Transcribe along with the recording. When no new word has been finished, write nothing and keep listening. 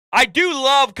I do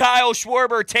love Kyle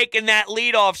Schwarber taking that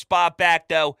leadoff spot back,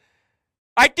 though.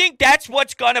 I think that's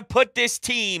what's going to put this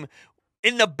team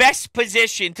in the best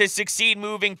position to succeed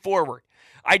moving forward.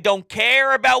 I don't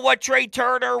care about what Trey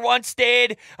Turner once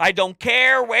did. I don't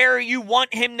care where you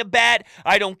want him to bat.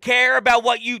 I don't care about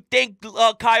what you think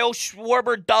Kyle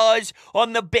Schwarber does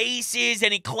on the bases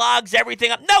and he clogs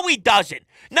everything up. No, he doesn't.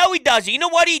 No, he doesn't. You know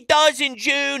what he does in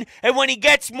June? And when he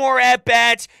gets more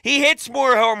at-bats, he hits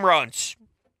more home runs.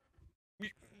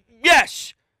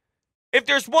 Yes. If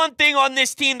there's one thing on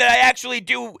this team that I actually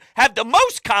do have the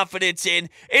most confidence in,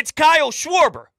 it's Kyle Schwarber.